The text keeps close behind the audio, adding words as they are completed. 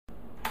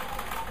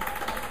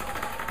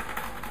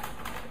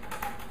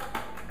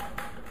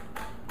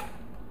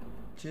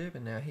YouTube,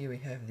 and now here we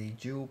have the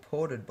dual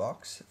ported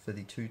box for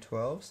the two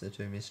 12s, the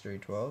two mystery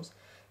 12s.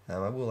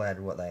 I will add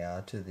what they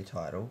are to the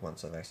title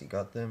once I've actually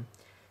got them,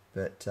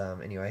 but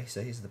anyway,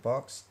 so here's the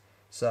box.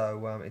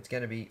 So it's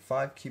going to be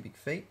 5 cubic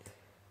feet,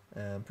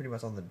 pretty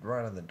much on the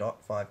right on the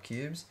dot, 5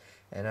 cubes,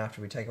 and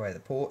after we take away the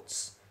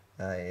ports,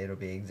 it'll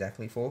be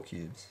exactly 4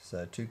 cubes,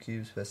 so 2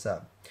 cubes per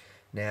sub.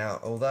 Now,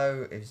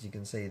 although, as you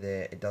can see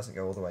there, it doesn't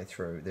go all the way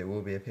through, there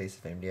will be a piece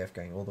of MDF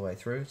going all the way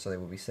through, so there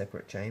will be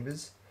separate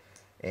chambers,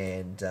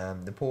 and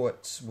the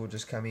ports will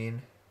just come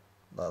in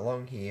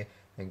along here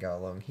and go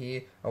along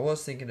here. I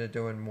was thinking of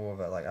doing more of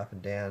a like up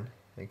and down,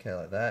 okay,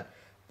 like that,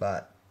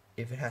 but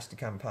if it has to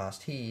come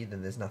past here,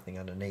 then there's nothing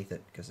underneath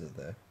it because of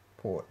the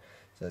port,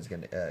 so it's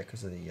going to,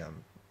 because of the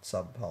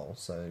sub hole,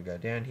 so it'll go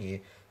down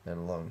here and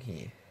along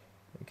here,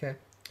 okay,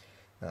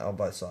 on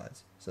both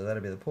sides. So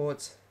that'll be the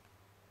ports.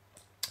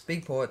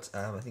 Big ports,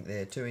 I think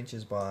they're 2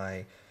 inches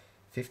by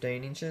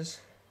 15 inches,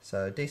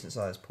 so decent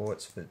sized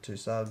ports for 2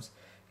 subs.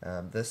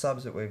 The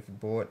subs that we've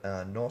bought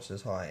are not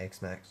as high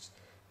X-Max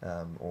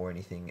or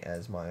anything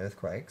as my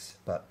earthquakes,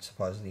 but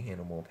supposedly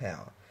handle more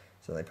power.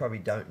 So they probably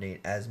don't need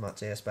as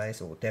much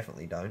airspace, or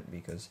definitely don't,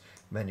 because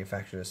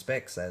manufacturer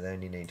specs say they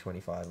only need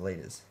 25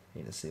 litres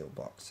in a sealed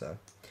box. So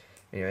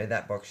anyway,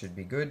 that box should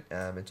be good.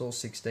 It's all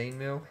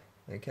 16mm,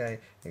 okay,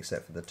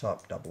 except for the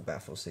top double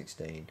baffle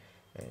 16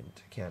 and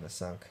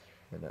countersunk,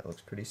 and that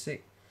looks pretty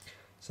sick.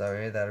 So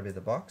yeah, that'll be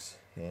the box,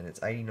 and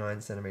it's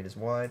 89 centimeters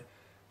wide,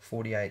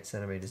 48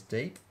 centimeters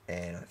deep,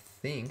 and I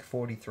think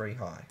 43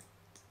 high.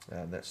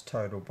 That's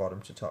total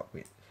bottom to top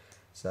width.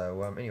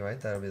 So anyway,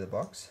 that'll be the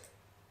box,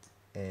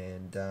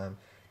 and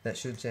that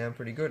should sound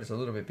pretty good. It's a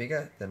little bit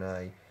bigger than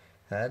I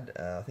had.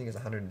 I think it's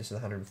 100. This is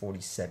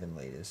 147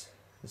 liters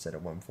instead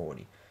of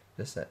 140.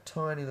 Just that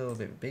tiny little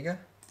bit bigger,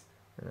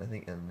 and I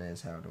think, and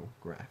there's how it'll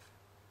graph.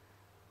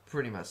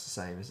 Pretty much the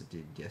same as it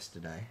did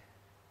yesterday,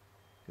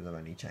 because I've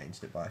only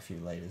changed it by a few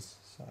liters.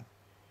 So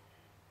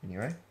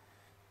anyway,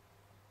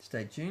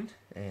 stay tuned,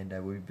 and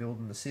we'll be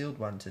building the sealed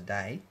one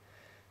today,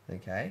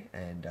 okay,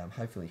 and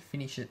hopefully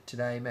finish it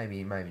today.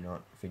 Maybe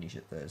not finish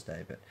it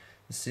Thursday, but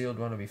the sealed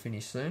one will be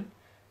finished soon,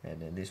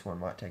 and then this one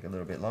might take a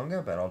little bit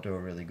longer, but I'll do a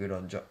really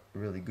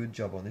good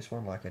job on this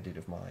one, like I did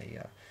with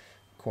my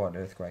quad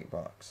earthquake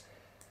box.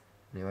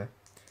 Anyway,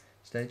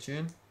 stay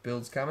tuned.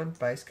 Builds coming,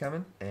 base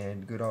coming,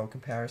 and good old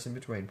comparison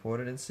between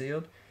ported and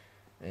sealed,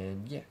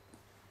 and yeah,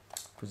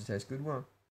 because it tastes good one.